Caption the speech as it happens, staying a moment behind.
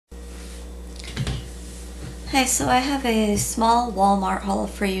Hi, so I have a small Walmart haul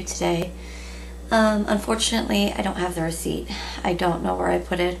for you today. Unfortunately, I don't have the receipt. I don't know where I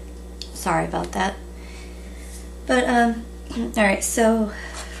put it. Sorry about that. But, alright, so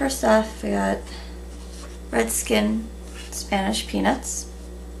first off, I got Redskin Spanish peanuts.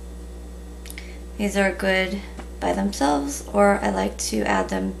 These are good by themselves, or I like to add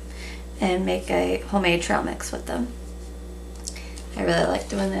them and make a homemade trail mix with them. I really like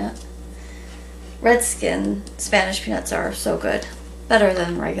doing that. Redskin Spanish peanuts are so good. Better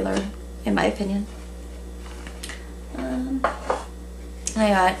than regular, in my opinion. I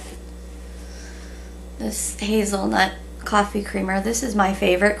got this hazelnut coffee creamer. This is my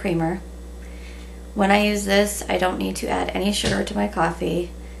favorite creamer. When I use this, I don't need to add any sugar to my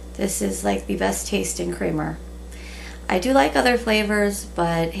coffee. This is like the best tasting creamer. I do like other flavors,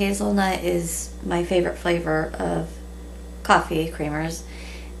 but hazelnut is my favorite flavor of coffee creamers.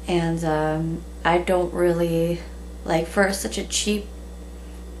 And I don't really, like, for such a cheap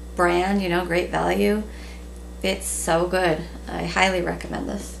brand, you know, great value, it's so good. I highly recommend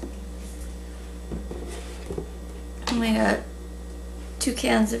this. And we got 2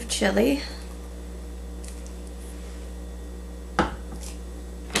 cans of chili.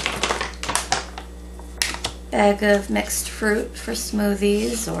 Bag of mixed fruit for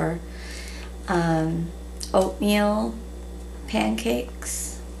smoothies or oatmeal pancakes.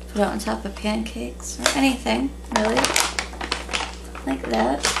 Put it on top of pancakes or anything, really, like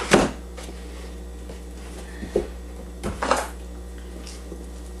that.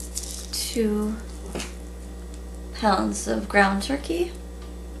 Two pounds of ground turkey.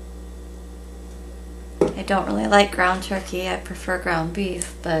 I don't really like ground turkey. I prefer ground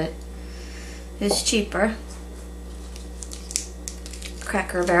beef, but it's cheaper.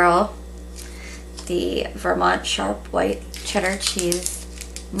 Cracker Barrel, the Vermont Sharp White Cheddar cheese.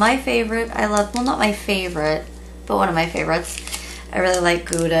 My favorite, I love, well, not my favorite, but one of my favorites. I really like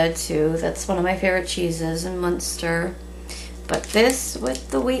Gouda too. That's one of my favorite cheeses in Munster. But this with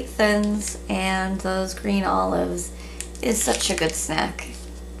the wheat thins and those green olives is such a good snack.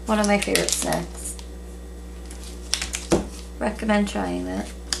 One of my favorite snacks. Recommend trying that.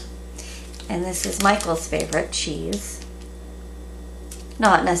 And this is Michael's favorite cheese.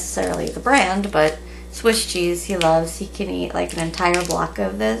 Not necessarily the brand, but Swiss cheese he loves. He can eat like an entire block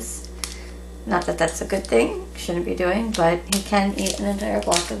of this. Not that that's a good thing, shouldn't be doing, but he can eat an entire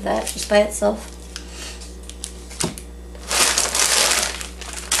block of that just by itself.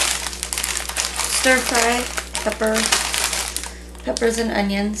 Stir fry peppers and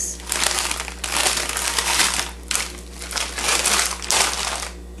onions.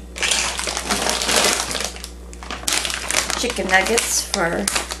 Chicken nuggets for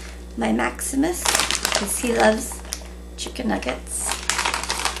my Maximus, because he loves chicken nuggets.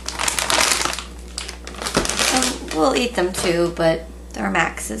 We'll eat them too, but they're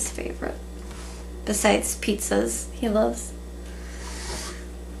Max's favorite. Besides pizzas, he loves.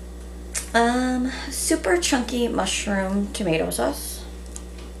 Super chunky mushroom tomato sauce.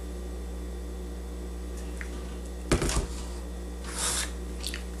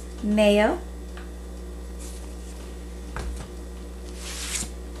 Mayo.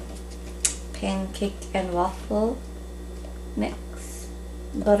 Pancake and waffle mix,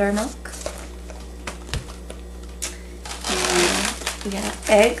 buttermilk, and we got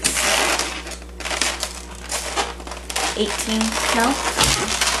eggs, 18 milk,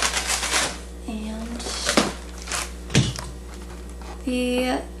 and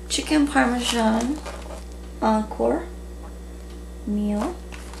the chicken parmesan encore meal.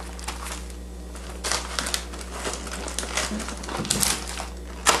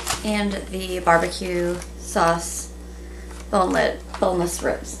 And the barbecue sauce boneless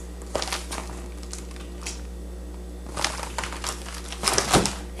ribs.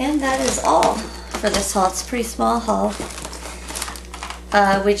 And that is all for this haul. It's a pretty small haul.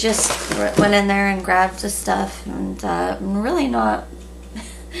 We just went in there and grabbed the stuff, and really not,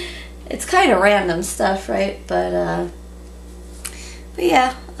 it's kind of random stuff, right? But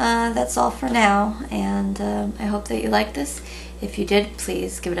yeah, that's all for now, and I hope that you like this. If you did,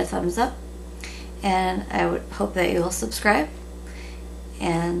 please give it a thumbs up, and I would hope that you will subscribe,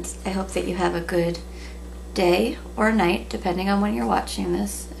 and I hope that you have a good day or night, depending on when you're watching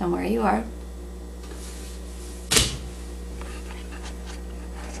this and where you are.